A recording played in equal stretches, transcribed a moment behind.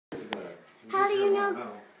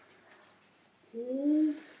know.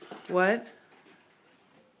 What?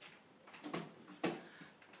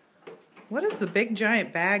 What is the big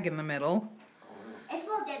giant bag in the middle? It's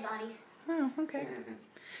full of dead bodies. Oh, okay.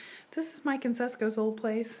 This is Mike and Sesko's old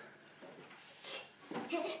place.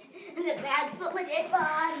 And the bag's full of dead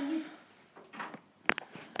bodies.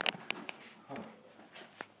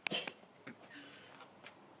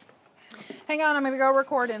 Hang on, I'm going to go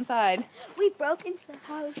record inside. We broke into the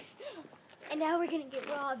house, and now we're going to get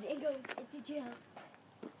robbed and go into jail.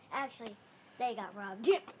 Actually, they got robbed.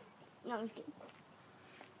 No, I'm just kidding.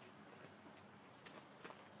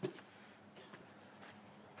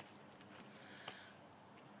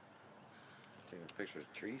 Taking pictures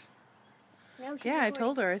of trees? No, she's Yeah, I recording.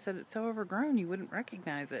 told her. I said it's so overgrown you wouldn't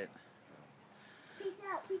recognize it. Peace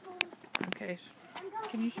out, people. Okay. I'm going.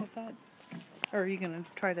 Can you shut that? Or are you going to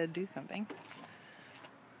try to do something?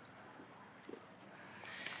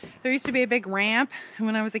 There used to be a big ramp, and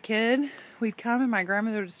when I was a kid, we'd come and my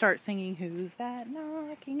grandmother would start singing, "Who's that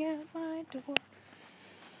knocking at my door?"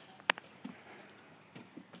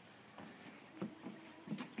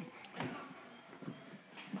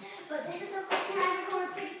 But this is so cool. Can I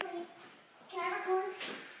record pretty please? Can I record?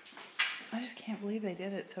 I just can't believe they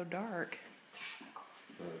did it so dark.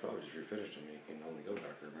 Well, they probably just refinished them. You can only go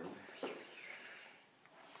darker, remember?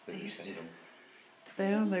 They used to.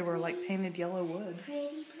 They were like painted yellow wood.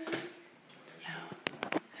 Pretty please.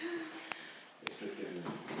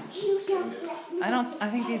 No. I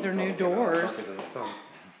think these are new doors.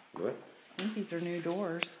 What? I think these are new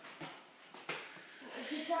doors.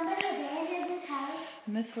 Did somebody abandon this house?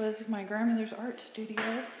 And this was my grandmother's art studio.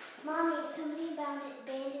 Mommy, somebody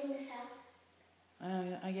abandoned this house.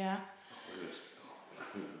 Yeah.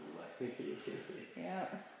 Yeah.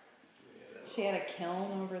 She had a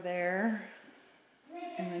kiln over there.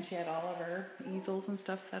 And then she had all of her easels and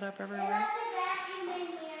stuff set up They everywhere. left the vacuum in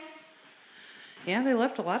here. Yeah, they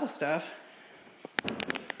left a lot of stuff.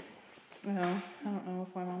 Well, I don't know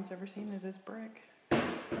if my mom's ever seen it as brick.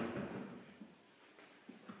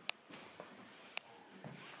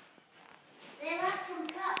 They left some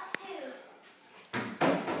cups too.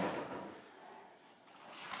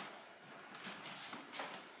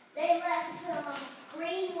 They left some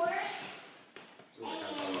green works. So what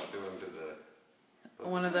kind of doing to the...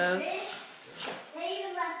 One of those. They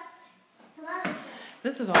even left some other stuff.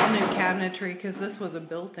 This is all new cabinetry because this was a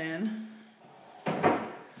built-in.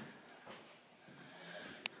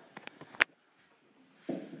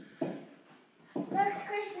 Look,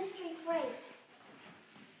 Christmas tree frame.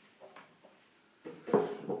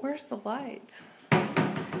 Where's the lights?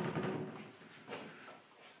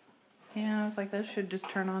 Yeah, I was like, those should just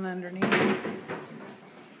turn on underneath.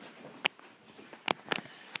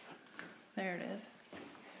 There it is.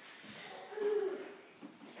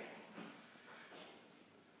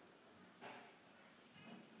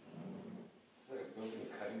 Is that a built-in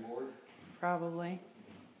cutting board? Probably.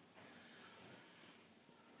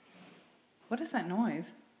 What is that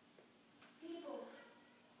noise? People.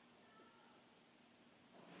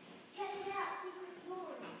 Check it out, secret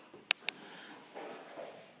doors.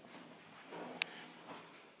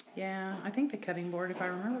 Yeah, I think the cutting board, if I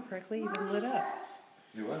remember correctly, even lit up.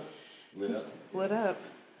 Do what? Lit up? Lit up.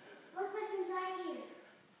 Look what's inside here.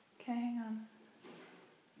 Okay, hang on.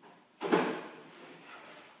 I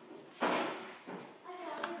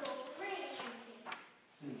got a little fridge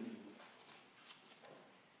in here.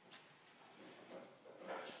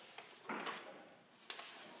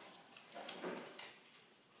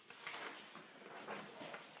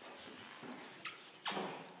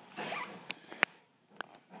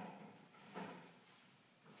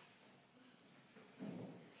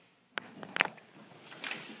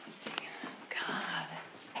 God.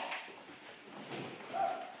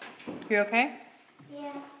 You okay?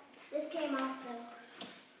 Yeah, this came off though.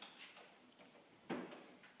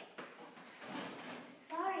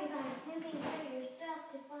 Sorry if I'm snooping through your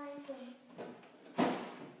stuff to find some.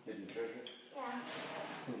 Hidden treasure? Yeah.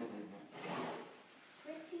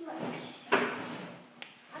 Pretty much. I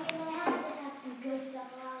mean, I have to have some good stuff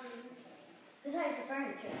around me. Besides the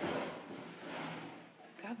furniture.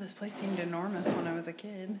 God, this place seemed enormous when I was a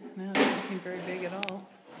kid. Now it doesn't seem very big at all.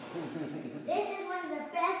 This is one of the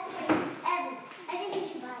best places ever. I think you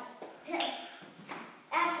should buy it.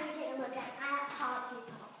 After we take a look at Politics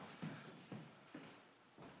Halls.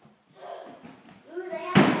 Ooh, they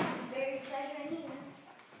have some buried treasure in here.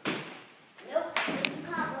 Nope, there's some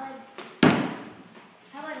cobwebs.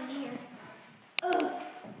 How about in here? Ugh.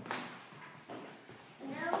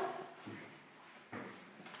 No.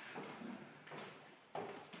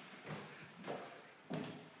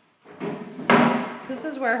 This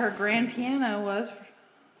This is where her grand piano was.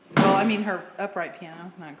 Well, I mean her upright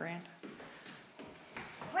piano, not grand.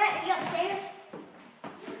 Brett, are you upstairs?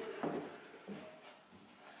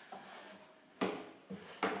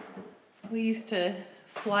 We used to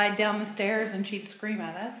slide down the stairs and she'd scream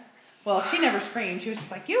at us. Well, she never screamed. She was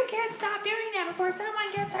just like, you can't stop doing that before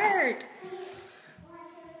someone gets hurt.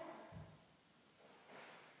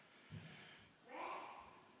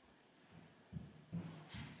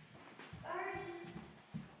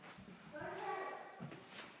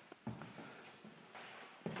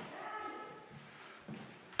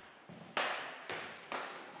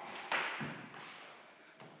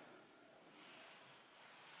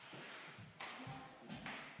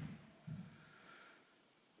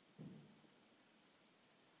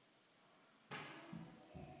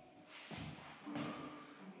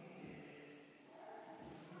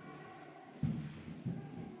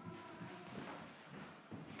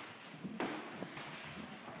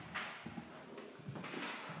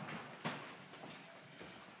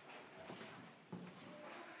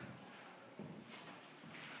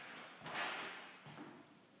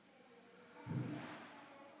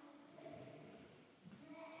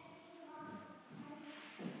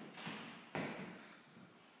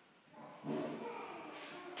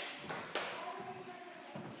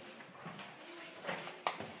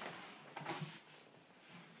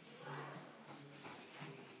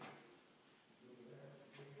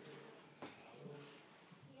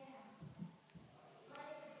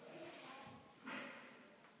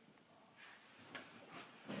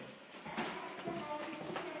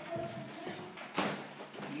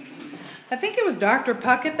 I think it was Dr.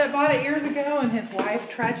 Puckett that bought it years ago, and his wife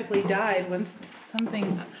tragically died when some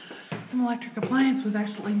electric appliance was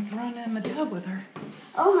actually thrown in the tub with her.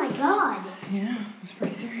 Oh my God. Yeah, it was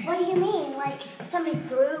pretty serious. What do you mean? Like somebody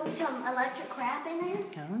threw some electric crap in there?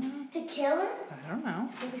 I don't know. To kill her? I don't know.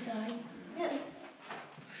 Suicide.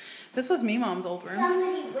 This was me mom's old room.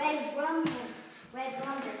 Somebody red rummed her.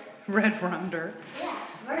 Red rummed her. Yeah,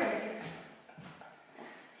 murdered her.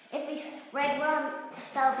 If he's red rum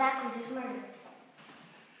spelled backwards is murder.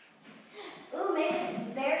 Ooh, maybe it's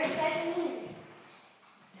very special here.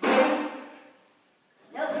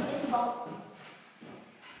 Nope, just bolts.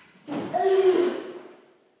 Ooh.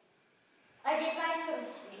 I did find some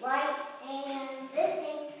lights and this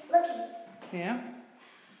thing. Looky. Yeah.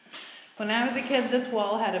 When I was a kid, this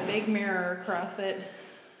wall had a big mirror across it.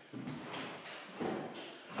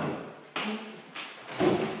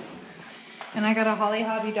 And I got a Holly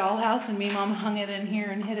Hobby dollhouse, and me mom hung it in here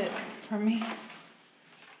and hid it from me.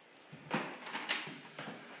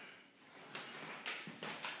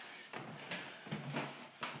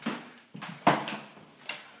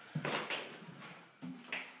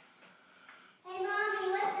 Hey,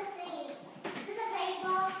 Mommy, what's this thingy? Is this a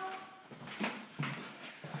paintball?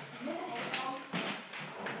 Is this a paintball?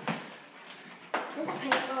 Is this a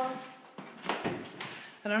paintball?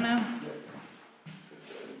 I don't know.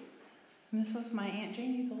 And this was my Aunt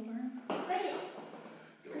Janie's old room. Squish it.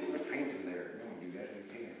 There ain't much paint in there. No, you got any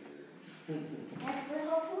paint. That's the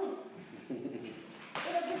whole point.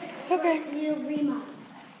 It'll get the Okay. new remodel.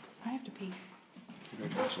 I have to pee.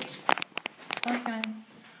 Congratulations. I was gonna.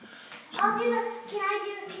 I'll do the. Can I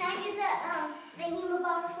do the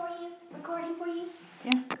thingy-mabobber for you? Recording for you?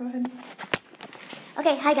 Yeah, go ahead.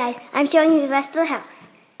 Okay, hi guys. I'm showing you the rest of the house.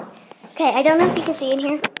 Okay, I don't know if you can see in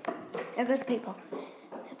here. There goes the people.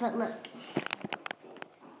 But look.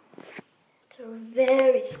 It's a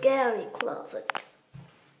very scary closet.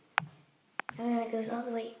 And then it goes all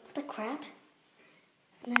the way. What the crap?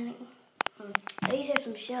 And then these are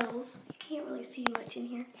some shelves. You can't really see much in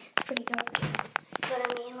here. It's pretty dark. But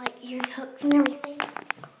I mean, like, here's hooks and everything.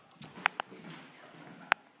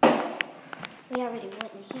 We already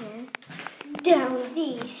went in here. Down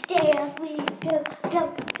these stairs we go,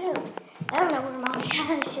 go, go. I don't know where Mommy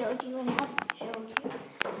has showed you and hasn't showed you.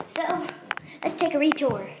 So, let's take a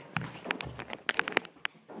retour.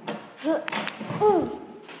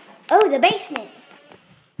 Oh, the basement.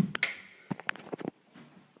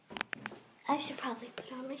 I should probably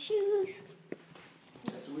put on my shoes.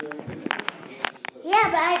 Yeah,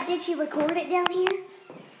 but did she record it down here?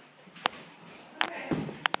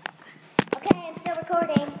 Okay, I'm still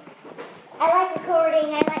recording. I like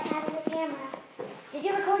recording. I like having the camera. Did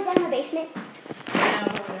you record down in the basement? No,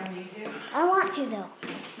 we don't need to. I want to, though.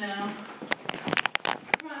 No.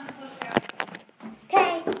 Come on, let's go.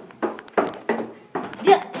 Okay.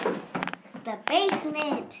 The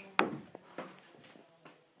basement.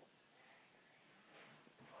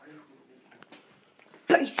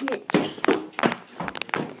 Basement.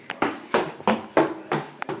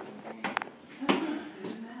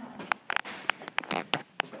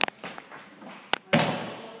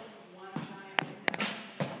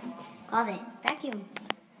 Closet. Vacuum.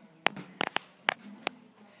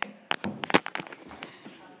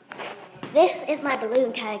 This is my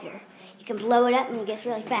balloon tiger. You can blow it up and it gets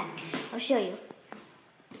really fat. I'll show you.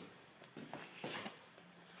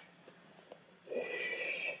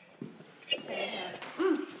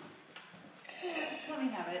 Let me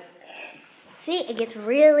have it. See, it gets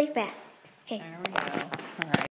really fat. Okay. There we go.